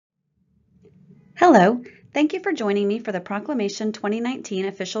Hello, thank you for joining me for the Proclamation 2019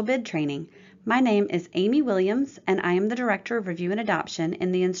 official bid training. My name is Amy Williams and I am the Director of Review and Adoption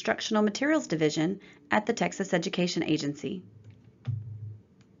in the Instructional Materials Division at the Texas Education Agency.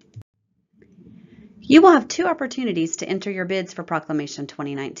 You will have two opportunities to enter your bids for Proclamation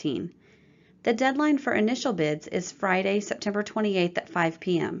 2019. The deadline for initial bids is Friday, September 28th at 5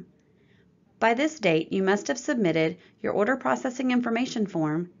 p.m. By this date, you must have submitted your order processing information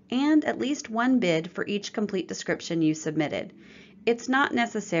form and at least one bid for each complete description you submitted. It's not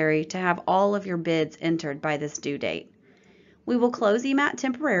necessary to have all of your bids entered by this due date. We will close EMAT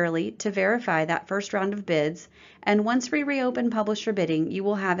temporarily to verify that first round of bids, and once we reopen publisher bidding, you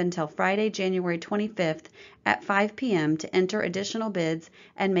will have until Friday, January 25th at 5 p.m. to enter additional bids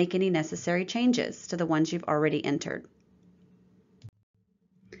and make any necessary changes to the ones you've already entered.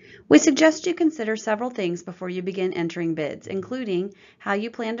 We suggest you consider several things before you begin entering bids, including how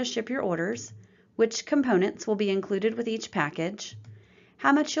you plan to ship your orders, which components will be included with each package,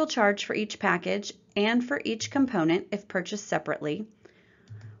 how much you'll charge for each package and for each component if purchased separately,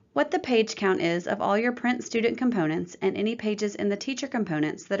 what the page count is of all your print student components and any pages in the teacher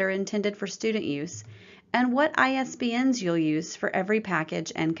components that are intended for student use, and what ISBNs you'll use for every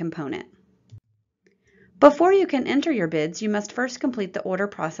package and component. Before you can enter your bids, you must first complete the order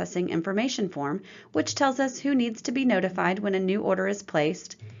processing information form, which tells us who needs to be notified when a new order is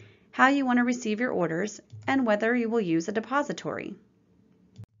placed, how you want to receive your orders, and whether you will use a depository.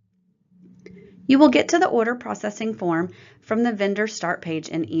 You will get to the order processing form from the vendor start page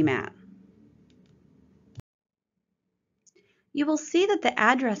in EMAT. You will see that the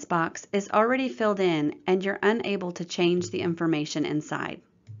address box is already filled in and you're unable to change the information inside.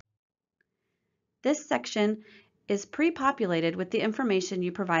 This section is pre-populated with the information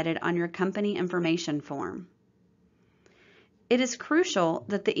you provided on your company information form. It is crucial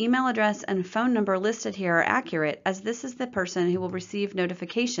that the email address and phone number listed here are accurate, as this is the person who will receive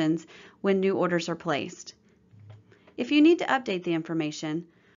notifications when new orders are placed. If you need to update the information,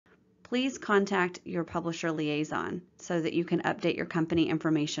 please contact your publisher liaison so that you can update your company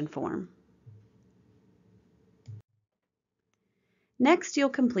information form. Next, you'll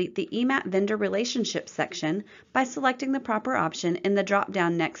complete the EMAT Vendor Relationships section by selecting the proper option in the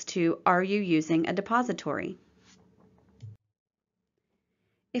drop-down next to Are you using a depository?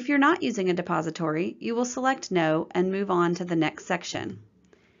 If you're not using a depository, you will select No and move on to the next section.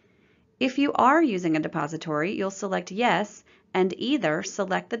 If you are using a depository, you'll select Yes and either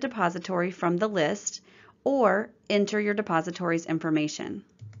select the depository from the list or enter your depository's information.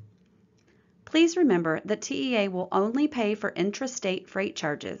 Please remember that TEA will only pay for intrastate freight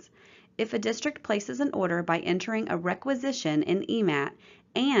charges. If a district places an order by entering a requisition in EMAT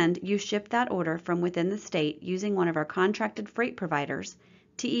and you ship that order from within the state using one of our contracted freight providers,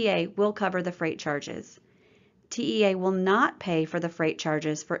 TEA will cover the freight charges. TEA will not pay for the freight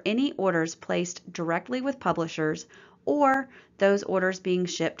charges for any orders placed directly with publishers or those orders being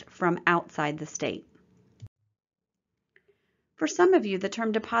shipped from outside the state. For some of you, the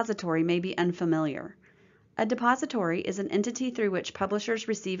term depository may be unfamiliar. A depository is an entity through which publishers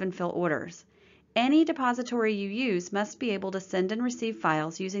receive and fill orders. Any depository you use must be able to send and receive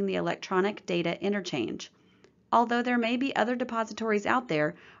files using the electronic data interchange. Although there may be other depositories out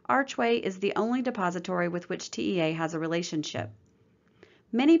there, Archway is the only depository with which TEA has a relationship.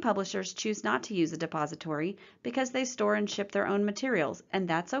 Many publishers choose not to use a depository because they store and ship their own materials, and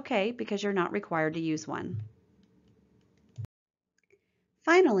that's okay because you're not required to use one.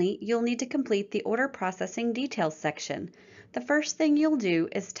 Finally, you'll need to complete the order processing details section. The first thing you'll do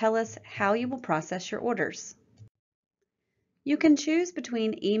is tell us how you will process your orders. You can choose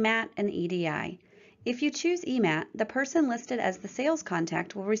between EMAT and EDI. If you choose EMAT, the person listed as the sales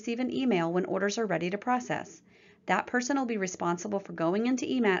contact will receive an email when orders are ready to process. That person will be responsible for going into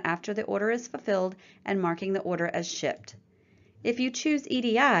EMAT after the order is fulfilled and marking the order as shipped. If you choose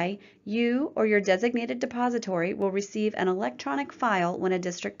EDI, you or your designated depository will receive an electronic file when a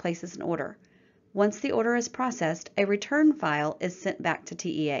district places an order. Once the order is processed, a return file is sent back to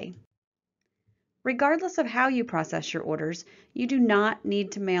TEA. Regardless of how you process your orders, you do not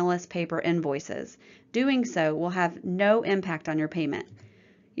need to mail us paper invoices. Doing so will have no impact on your payment.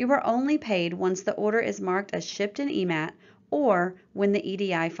 You are only paid once the order is marked as shipped in EMAT or when the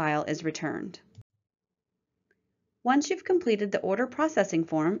EDI file is returned. Once you've completed the order processing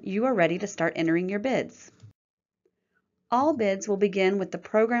form, you are ready to start entering your bids. All bids will begin with the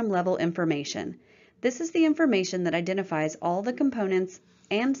program level information. This is the information that identifies all the components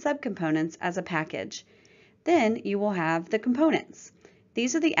and subcomponents as a package. Then you will have the components.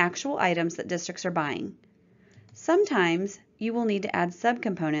 These are the actual items that districts are buying. Sometimes you will need to add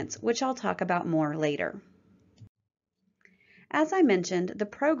subcomponents, which I'll talk about more later. As I mentioned, the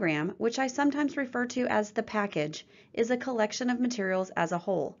program, which I sometimes refer to as the package, is a collection of materials as a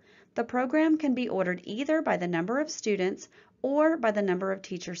whole. The program can be ordered either by the number of students or by the number of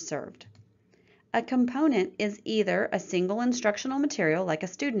teachers served. A component is either a single instructional material like a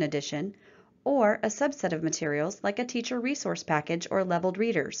student edition or a subset of materials like a teacher resource package or leveled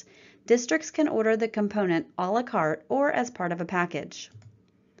readers. Districts can order the component a la carte or as part of a package.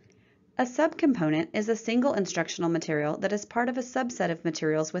 A subcomponent is a single instructional material that is part of a subset of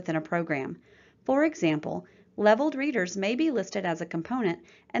materials within a program. For example, leveled readers may be listed as a component,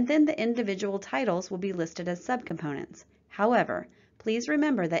 and then the individual titles will be listed as subcomponents. However, please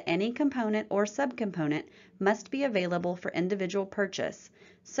remember that any component or subcomponent must be available for individual purchase.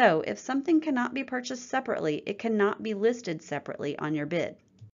 So, if something cannot be purchased separately, it cannot be listed separately on your bid.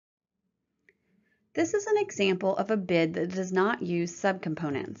 This is an example of a bid that does not use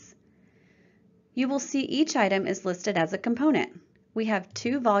subcomponents. You will see each item is listed as a component. We have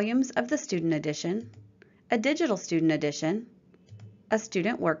 2 volumes of the student edition, a digital student edition, a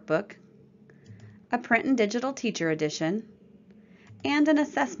student workbook, a print and digital teacher edition, and an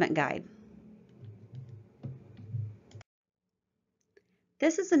assessment guide.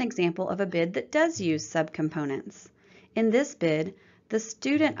 This is an example of a bid that does use subcomponents. In this bid, the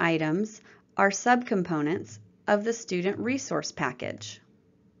student items are subcomponents of the student resource package.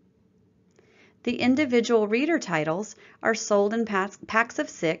 The individual reader titles are sold in packs of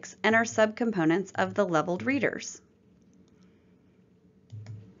 6 and are subcomponents of the leveled readers.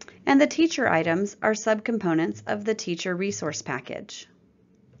 And the teacher items are subcomponents of the teacher resource package.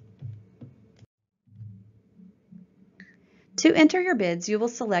 To enter your bids, you will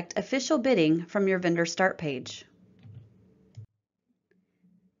select Official Bidding from your vendor start page.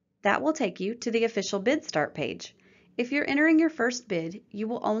 That will take you to the Official Bid Start page. If you're entering your first bid, you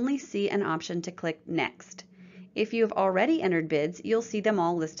will only see an option to click Next. If you have already entered bids, you'll see them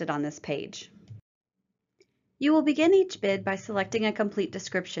all listed on this page. You will begin each bid by selecting a complete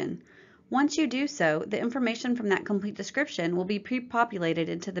description. Once you do so, the information from that complete description will be pre-populated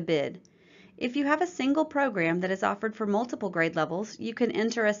into the bid. If you have a single program that is offered for multiple grade levels, you can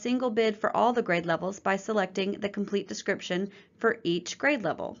enter a single bid for all the grade levels by selecting the complete description for each grade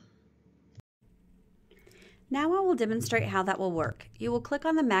level. Now I will demonstrate how that will work. You will click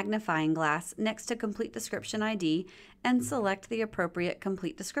on the magnifying glass next to Complete Description ID and select the appropriate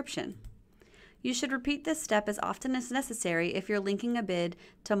complete description. You should repeat this step as often as necessary if you're linking a bid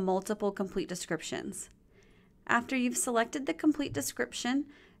to multiple complete descriptions. After you've selected the complete description,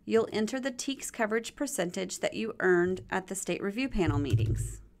 you'll enter the TEKS coverage percentage that you earned at the State Review Panel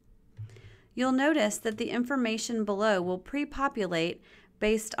meetings. You'll notice that the information below will pre-populate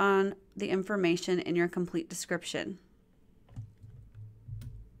based on the information in your complete description.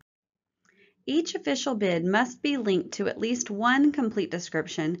 Each official bid must be linked to at least one complete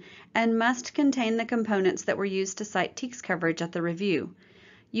description and must contain the components that were used to cite TEKS coverage at the review.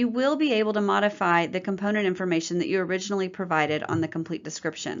 You will be able to modify the component information that you originally provided on the complete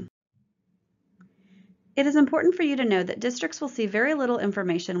description. It is important for you to know that districts will see very little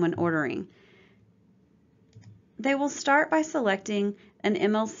information when ordering. They will start by selecting an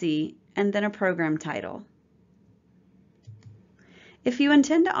MLC and then a program title. If you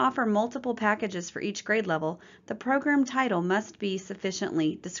intend to offer multiple packages for each grade level, the program title must be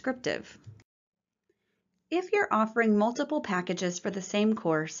sufficiently descriptive. If you're offering multiple packages for the same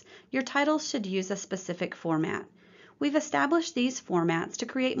course, your titles should use a specific format. We've established these formats to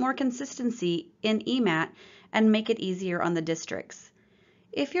create more consistency in EMAT and make it easier on the districts.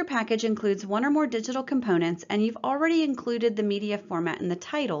 If your package includes one or more digital components and you've already included the media format in the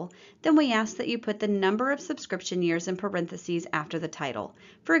title, then we ask that you put the number of subscription years in parentheses after the title.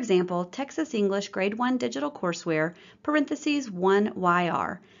 For example, Texas English Grade 1 Digital Courseware, parentheses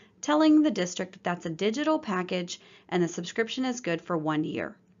 1YR, telling the district that that's a digital package and the subscription is good for 1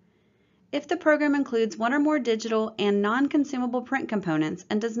 year. If the program includes one or more digital and non-consumable print components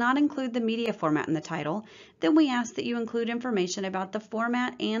and does not include the media format in the title, then we ask that you include information about the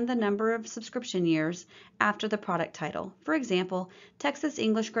format and the number of subscription years after the product title. For example, Texas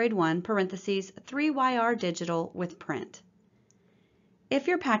English Grade 1, parentheses 3YR Digital with print. If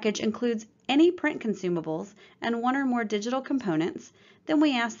your package includes any print consumables and one or more digital components, then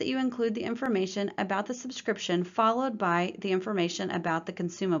we ask that you include the information about the subscription followed by the information about the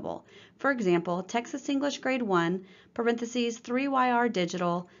consumable. For example, Texas English Grade 1, parentheses 3YR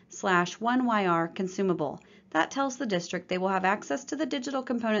Digital /1YR consumable. That tells the district they will have access to the digital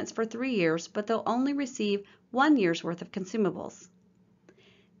components for 3 years, but they'll only receive 1 year's worth of consumables.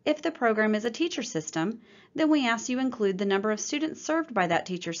 If the program is a teacher system, then we ask you include the number of students served by that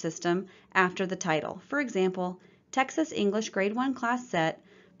teacher system after the title. For example, Texas English Grade 1 class set,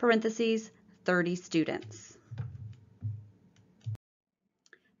 parentheses, 30 students.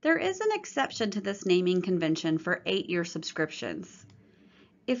 There is an exception to this naming convention for 8-year subscriptions.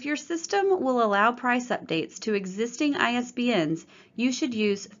 If your system will allow price updates to existing ISBNs, you should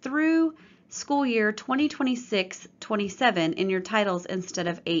use through school year 2026-27 in your titles instead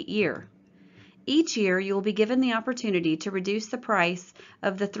of 8-year. Each year, you will be given the opportunity to reduce the price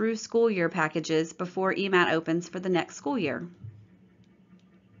of the through school year packages before EMAT opens for the next school year.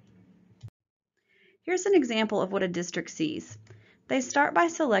 Here's an example of what a district sees. They start by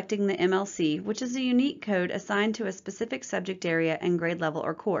selecting the MLC, which is a unique code assigned to a specific subject area and grade level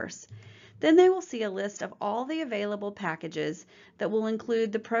or course. Then they will see a list of all the available packages that will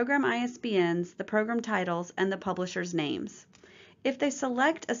include the program ISBNs, the program titles, and the publisher's names. If they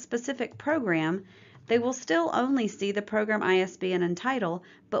select a specific program, they will still only see the program ISBN and title,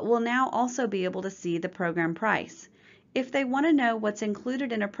 but will now also be able to see the program price. If they want to know what's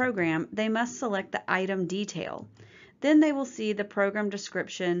included in a program, they must select the item detail. Then they will see the program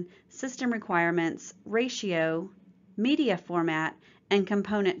description, system requirements, ratio, media format, and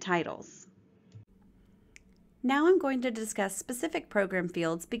component titles. Now I'm going to discuss specific program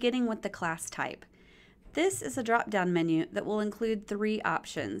fields beginning with the class type. This is a drop-down menu that will include 3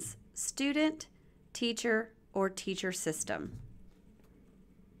 options: student, teacher, or teacher system.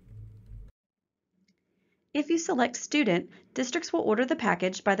 If you select student, districts will order the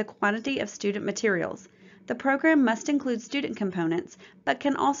package by the quantity of student materials. The program must include student components, but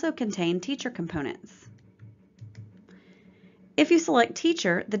can also contain teacher components. If you select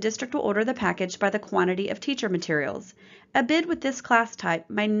teacher, the district will order the package by the quantity of teacher materials. A bid with this class type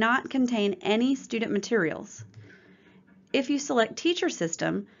may not contain any student materials. If you select teacher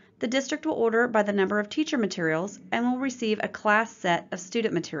system, the district will order by the number of teacher materials and will receive a class set of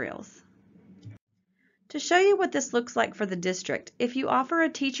student materials. To show you what this looks like for the district, if you offer a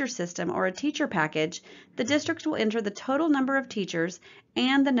teacher system or a teacher package, the district will enter the total number of teachers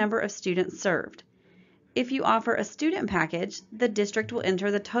and the number of students served. If you offer a student package, the district will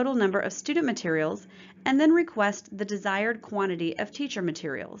enter the total number of student materials and then request the desired quantity of teacher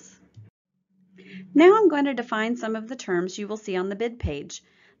materials. Now I'm going to define some of the terms you will see on the bid page.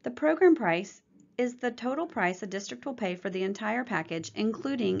 The program price is the total price a district will pay for the entire package,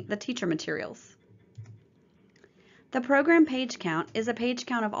 including the teacher materials. The program page count is a page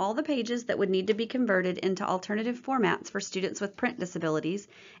count of all the pages that would need to be converted into alternative formats for students with print disabilities,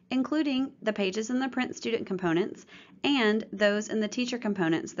 including the pages in the print student components and those in the teacher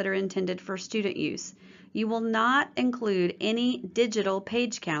components that are intended for student use. You will not include any digital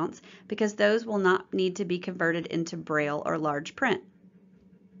page counts because those will not need to be converted into Braille or large print.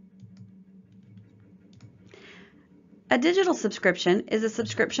 A digital subscription is a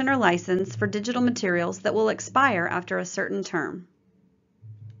subscription or license for digital materials that will expire after a certain term.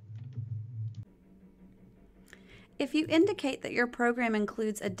 If you indicate that your program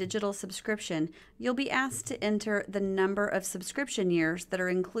includes a digital subscription, you'll be asked to enter the number of subscription years that are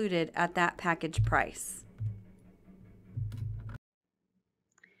included at that package price.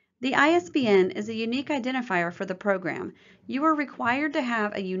 The ISBN is a unique identifier for the program. You are required to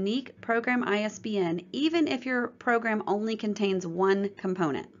have a unique program ISBN even if your program only contains one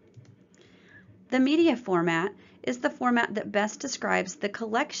component. The media format is the format that best describes the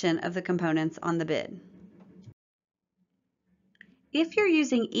collection of the components on the bid. If you're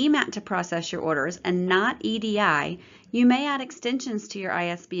using EMAT to process your orders and not EDI, you may add extensions to your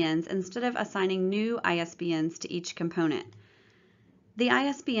ISBNs instead of assigning new ISBNs to each component. The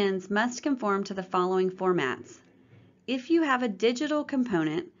ISBNs must conform to the following formats. If you have a digital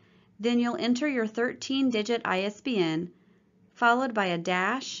component, then you'll enter your 13-digit ISBN followed by a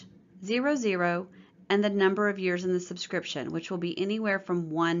dash, 00, and the number of years in the subscription, which will be anywhere from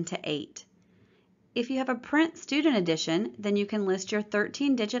 1 to 8. If you have a print student edition, then you can list your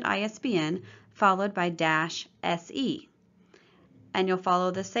 13-digit ISBN followed by dash SE. And you'll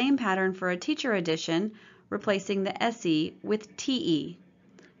follow the same pattern for a teacher edition, replacing the SE with TE.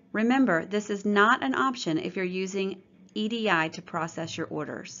 Remember, this is not an option if you're using EDI to process your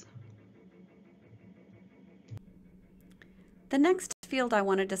orders. The next field I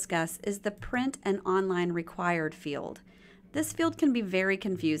want to discuss is the print and online required field. This field can be very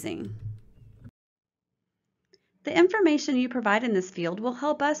confusing. The information you provide in this field will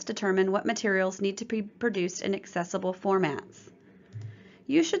help us determine what materials need to be produced in accessible formats.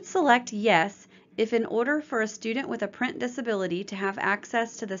 You should select yes if in order for a student with a print disability to have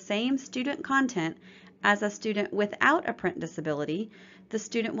access to the same student content As a student without a print disability, the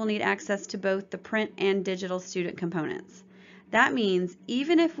student will need access to both the print and digital student components. That means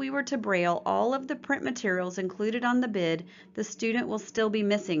even if we were to braille all of the print materials included on the bid, the student will still be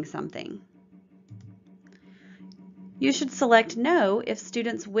missing something. You should select No if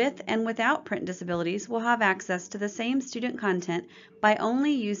students with and without print disabilities will have access to the same student content by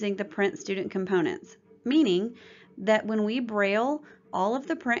only using the print student components, meaning that when we braille all of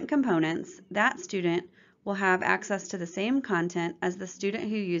the print components, that student will have access to the same content as the student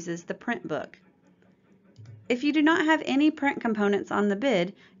who uses the print book. If you do not have any print components on the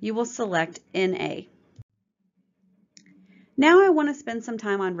bid, you will select NA. Now I want to spend some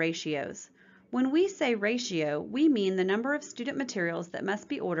time on ratios. When we say ratio, we mean the number of student materials that must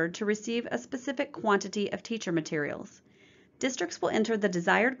be ordered to receive a specific quantity of teacher materials. Districts will enter the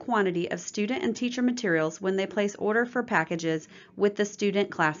desired quantity of student and teacher materials when they place order for packages with the student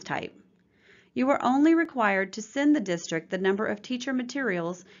class type. You are only required to send the district the number of teacher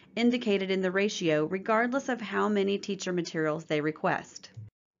materials indicated in the ratio, regardless of how many teacher materials they request.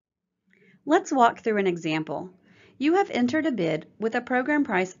 Let's walk through an example. You have entered a bid with a program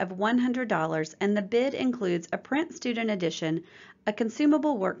price of $100 and the bid includes a print student edition, a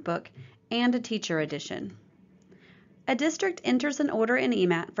consumable workbook, and a teacher edition. A district enters an order in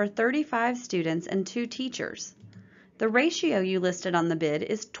EMAT for 35 students and 2 teachers. The ratio you listed on the bid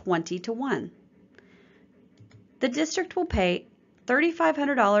is 20:1. The district will pay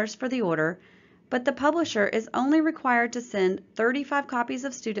 $3,500 for the order, but the publisher is only required to send 35 copies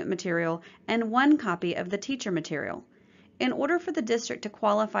of student material and 1 copy of the teacher material. In order for the district to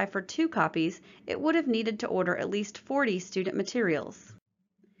qualify for 2 copies, it would have needed to order at least 40 student materials.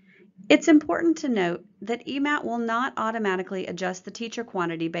 It's important to note that EMAT will not automatically adjust the teacher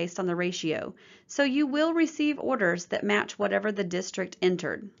quantity based on the ratio, so you will receive orders that match whatever the district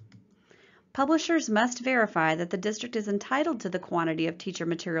entered. Publishers must verify that the district is entitled to the quantity of teacher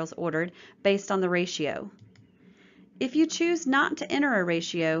materials ordered based on the ratio. If you choose not to enter a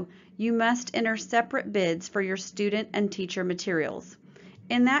ratio, you must enter separate bids for your student and teacher materials.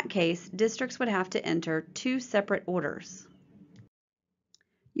 In that case, districts would have to enter 2 separate orders.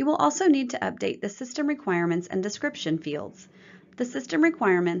 You will also need to update the system requirements and description fields. The system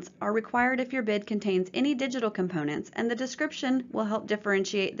requirements are required if your bid contains any digital components, and the description will help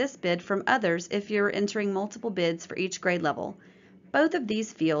differentiate this bid from others if you're entering multiple bids for each grade level. Both of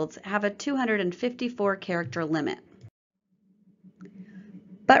these fields have a 254-character limit.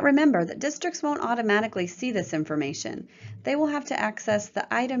 But remember that districts won't automatically see this information. They will have to access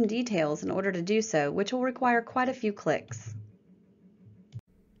the item details in order to do so, which will require quite a few clicks.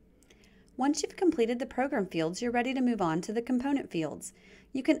 Once you've completed the program fields, you're ready to move on to the component fields.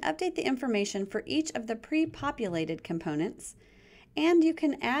 You can update the information for each of the pre-populated components, and you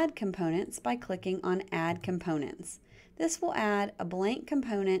can add components by clicking on Add Components. This will add a blank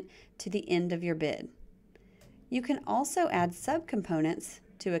component to the end of your bid. You can also add subcomponents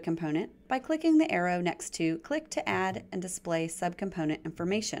to a component by clicking the arrow next to Click to Add and Display Subcomponent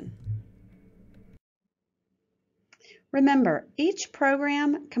Information. Remember, each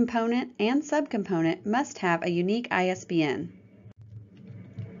program, component, and subcomponent must have a unique ISBN.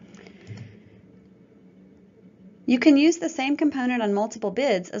 You can use the same component on multiple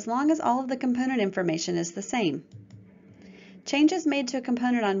bids as long as all of the component information is the same. Changes made to a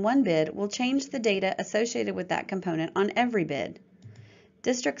component on one bid will change the data associated with that component on every bid.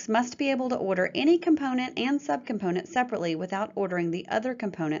 Districts must be able to order any component and subcomponent separately without ordering the other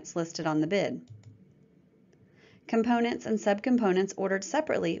components listed on the bid. Components and subcomponents ordered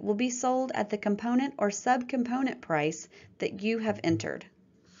separately will be sold at the component or subcomponent price that you have entered.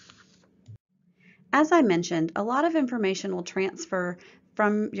 As I mentioned, a lot of information will transfer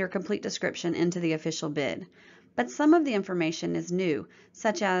from your complete description into the official bid, but some of the information is new,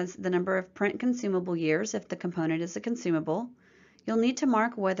 such as the number of print consumable years if the component is a consumable. You'll need to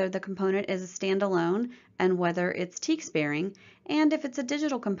mark whether the component is a standalone and whether it's TEKS-bearing, and if it's a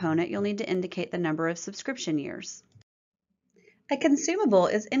digital component, you'll need to indicate the number of subscription years. A consumable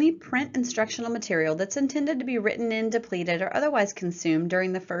is any print instructional material that's intended to be written in, depleted, or otherwise consumed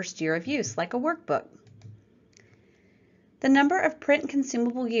during the first year of use, like a workbook. The number of print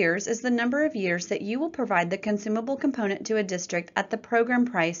consumable years is the number of years that you will provide the consumable component to a district at the program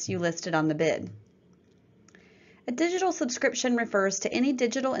price you listed on the bid. A digital subscription refers to any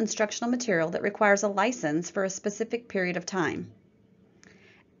digital instructional material that requires a license for a specific period of time.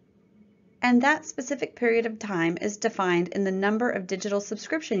 And that specific period of time is defined in the number of digital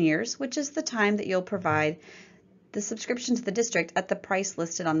subscription years, which is the time that you'll provide the subscription to the district at the price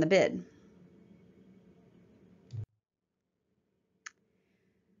listed on the bid.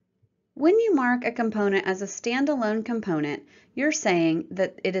 When you mark a component as a standalone component, you're saying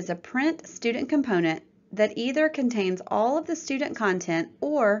that it is a print student component that either contains all of the student content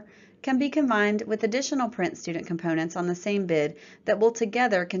or can be combined with additional print student components on the same bid that will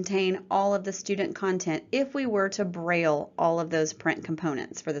together contain all of the student content if we were to braille all of those print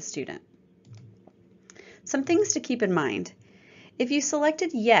components for the student. Some things to keep in mind. If you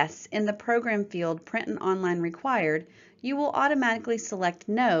selected Yes in the program field Print and Online Required, you will automatically select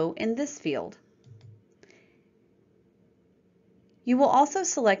No in this field. You will also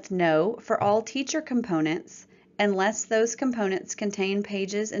select No for all teacher components unless those components contain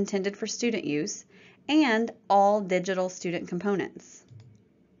pages intended for student use, and all digital student components.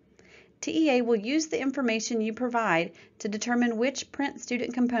 TEA will use the information you provide to determine which print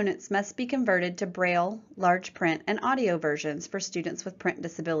student components must be converted to Braille, large print, and audio versions for students with print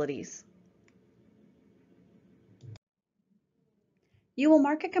disabilities. You will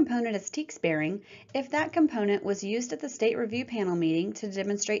mark a component as TEKS bearing if that component was used at the State Review Panel meeting to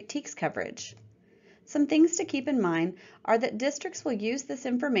demonstrate TEKS coverage. Some things to keep in mind are that districts will use this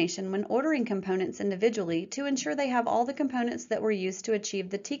information when ordering components individually to ensure they have all the components that were used to achieve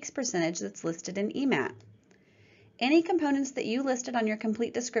the TEKS percentage that's listed in EMAT. Any components that you listed on your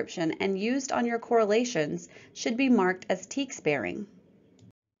complete description and used on your correlations should be marked as TEKS bearing.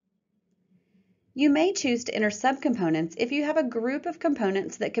 You may choose to enter subcomponents if you have a group of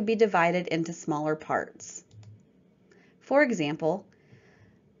components that could be divided into smaller parts. For example,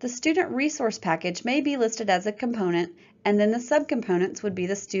 the student resource package may be listed as a component, and then the subcomponents would be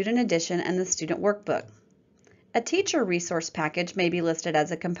the student edition and the student workbook. A teacher resource package may be listed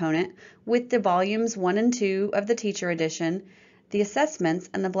as a component with the volumes 1 and 2 of the teacher edition, the assessments,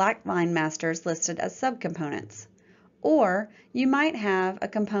 and the Blackline Masters listed as subcomponents. Or you might have a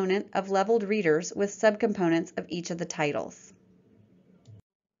component of leveled readers with subcomponents of each of the titles.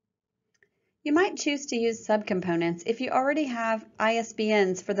 You might choose to use subcomponents if you already have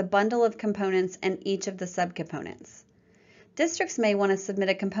ISBNs for the bundle of components and each of the subcomponents. Districts may want to submit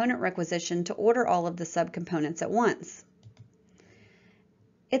a component requisition to order all of the subcomponents at once.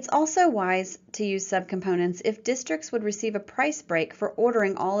 It's also wise to use subcomponents if districts would receive a price break for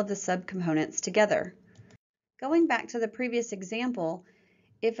ordering all of the subcomponents together. Going back to the previous example,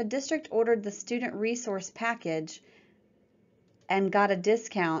 if a district ordered the student resource package and got a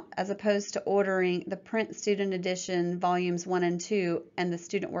discount as opposed to ordering the print student edition volumes 1 and 2 and the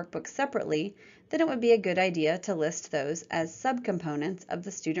student workbook separately, then it would be a good idea to list those as subcomponents of the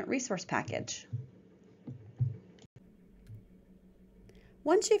student resource package.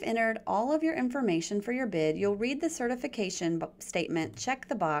 Once you've entered all of your information for your bid, you'll read the certification statement, check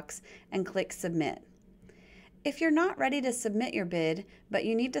the box, and click Submit. If you're not ready to submit your bid, but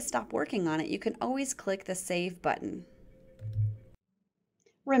you need to stop working on it, you can always click the Save button.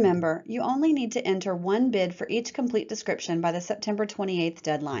 Remember, you only need to enter one bid for each complete description by the September 28th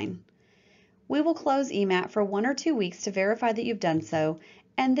deadline. We will close EMAT for 1 or 2 weeks to verify that you've done so,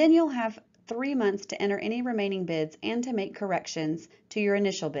 and then you'll have 3 months to enter any remaining bids and to make corrections to your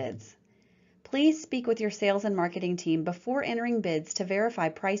initial bids. Please speak with your sales and marketing team before entering bids to verify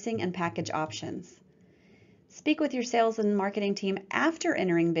pricing and package options. Speak with your sales and marketing team after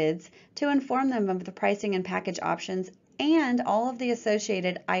entering bids to inform them of the pricing and package options and all of the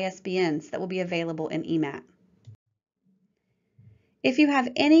associated ISBNs that will be available in EMAT. If you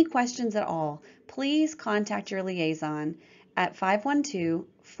have any questions at all, please contact your liaison at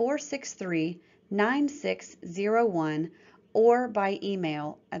 512-463-9601 or by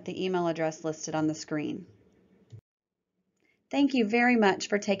email at the email address listed on the screen. Thank you very much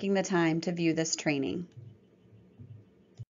for taking the time to view this training.